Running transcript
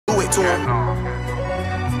it to him.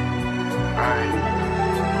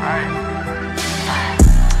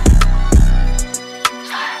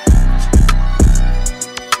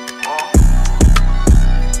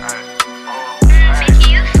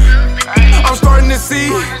 I'm starting to see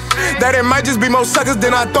that it might just be more suckers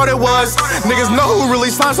than I thought it was. Niggas know who really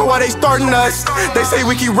slime, so why they starting us? They say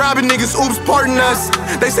we keep robbing niggas, oops, pardon us.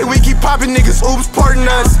 They say we keep popping niggas, oops, pardon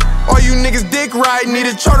us. All you niggas dick ride, need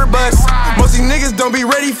a charter bus. Most these niggas don't be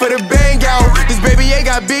ready for the bang out. This baby A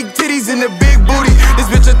got big titties and a big booty. This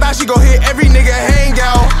bitch I thought she gon' hit every nigga hang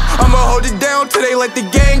out. I'ma hold it down till they let the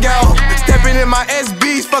gang out. Stepping in my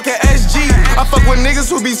SBs, fuck a SG. I fuck with niggas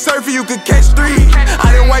who be surfing, you could catch 3.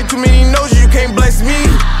 I didn't wipe too many noses, you can't bless me.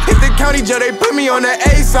 Hit the county jail, they put me on the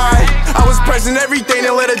A side. I was pressing everything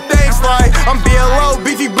and let a thing slide. I'm BLO,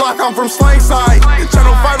 beefy block, I'm from Slangside.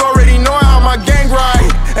 Channel 5 already know how my gang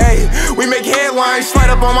ride. Hey, we make headlines, slide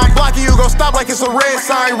up on my block and you gon' stop like it's a red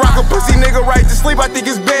sign. Rock a pussy nigga right to sleep, I think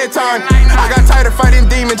it's bedtime. I got tired of fighting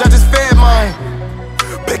demons, I just fed mine.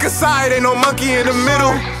 Pick a side, ain't no monkey in the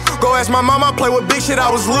middle. Go ask my mama, I play with big shit, I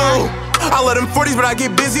was little. I love them 40s, but I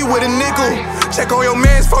get busy with a nickel. Check on your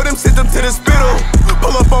mans for them, send them to the spittle.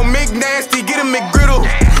 Pull up on McNasty, get a McGriddle.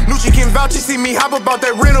 Nuch can vouch, you see me hop about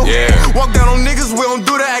that rental. Walk down on niggas, we don't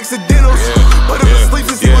do the accidentals. Put him to sleep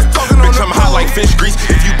since he was talking on the Bitch, I'm hot like fish grease.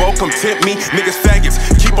 If you both come tempt me, niggas faggots.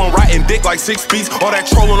 Keep on riding dick like 6 feet. All that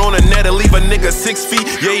trolling on the net and leave a nigga 6 feet.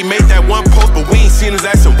 Yeah, he made that one post, but we ain't seen his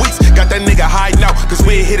ass in weeks. Got that nigga hiding out, cause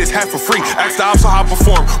we ain't hit his hat for free. Ask the ops how I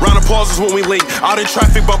perform. Round of applause is when we link. Out in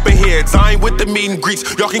traffic, bumping heads. I ain't with the meet and greets.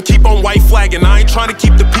 Y'all can keep on white flagging. I ain't trying to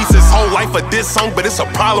keep the pieces. Whole life a diss song, but it's a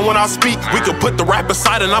problem when I speak. We could put the rap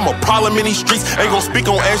aside and I'm a problem in these streets. Ain't gon' speak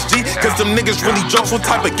on SG, cause them niggas really jokes. What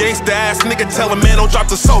type of gangsta ass nigga tell a man don't drop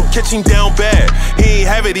the soap? Catch him down bad. He ain't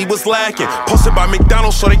have it, he was lacking. Posted by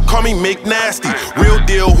McDonald's, so they call me McNasty. Real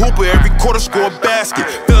deal hooper, every quarter score a basket.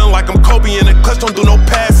 Feeling like I'm Kobe in the clutch, don't do no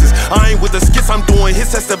passes. I ain't with the skits, I'm doing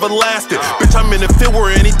hits that's everlasting. Bitch, I'm in the field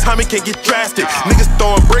where anytime it can get drastic. Niggas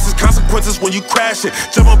throwing bricks, consequences when you crash it.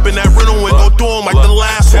 Jump up in that rental and go do him like the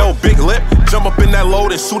last one. Tell Big Lip, jump up in that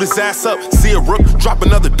load and shoot his ass up. See a rook, drop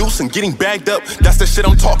another deuce and getting bagged up. That's the shit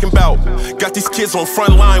I'm talking about. Got these kids on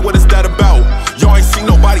front line, what is that about? Y'all ain't seen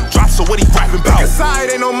nobody drop, so what he rapping about? Pick a side,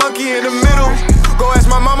 ain't no monkey in the middle. Go ask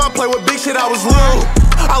my mama, I play with big shit, I was little.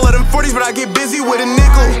 I love them 40s, but I get busy with a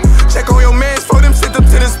nickel. Check on your mans for them, send them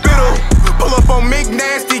to the spittle. Pull up on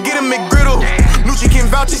McNasty, get a McGriddle. Nuch can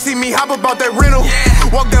vouch, you see me hop about that rental.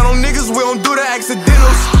 Walk down on niggas, we don't do the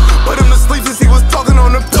accidentals. Put him to sleep since he was talking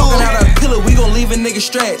on the pillow. Talking out a pillow, we gon' leave a nigga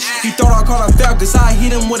stretch. He thought I caught a foul, cause I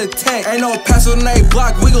hit him with a tech. Ain't no pass on they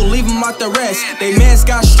block, we gon' leave him out the rest. They mans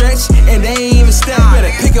got stretched, and they ain't even step.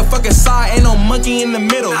 Better pick a fucking side, ain't no monkey in the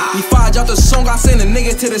middle. Before I drop the song, I send a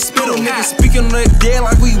nigga to the spittle. Niggas speaking on the dead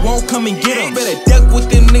like we won't come and get him. Better duck with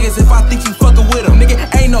them niggas if I think you fucking with them. Nigga,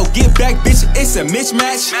 ain't no get back, bitch, it's a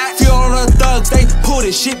mismatch. Feel all the thugs, they pull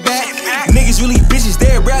this shit back. Niggas really bitches,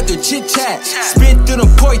 they'd rather chit chat. Spin through the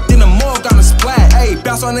point, then the morgue on the splat. Ayy,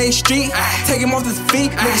 bounce on they street, take him off his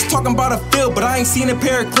feet. Niggas talking about a field, but I ain't seen a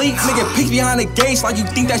pair of cleats. Nigga peeks behind the gates like you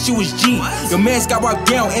think that you was G. Your mans got wiped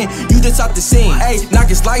down and you just out the scene. Ayy, knock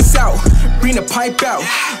his lights out, bring the pipe out.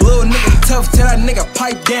 Little nigga tough, tell that nigga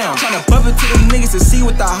pipe down. Tryna buff it to them niggas to see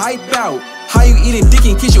what the hype out. How you eating dick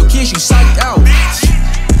and kiss your kids, you psyched out.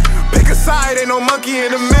 Pick a side, ain't no monkey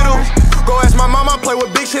in the middle. Go ask my mama, I play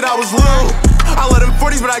with big shit, I was little. I love them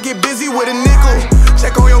 40s, but I get busy with a nickel.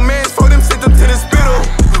 Check on your mans for them, send them to the spittle.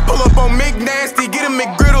 Pull up on McNasty, get a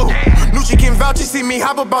McGriddle. Nuch can vouch, you see me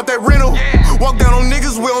hop about that rental. Walk down on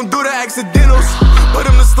niggas, we don't do the accidentals. Put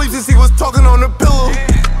him to sleep since he was talking on the pillow.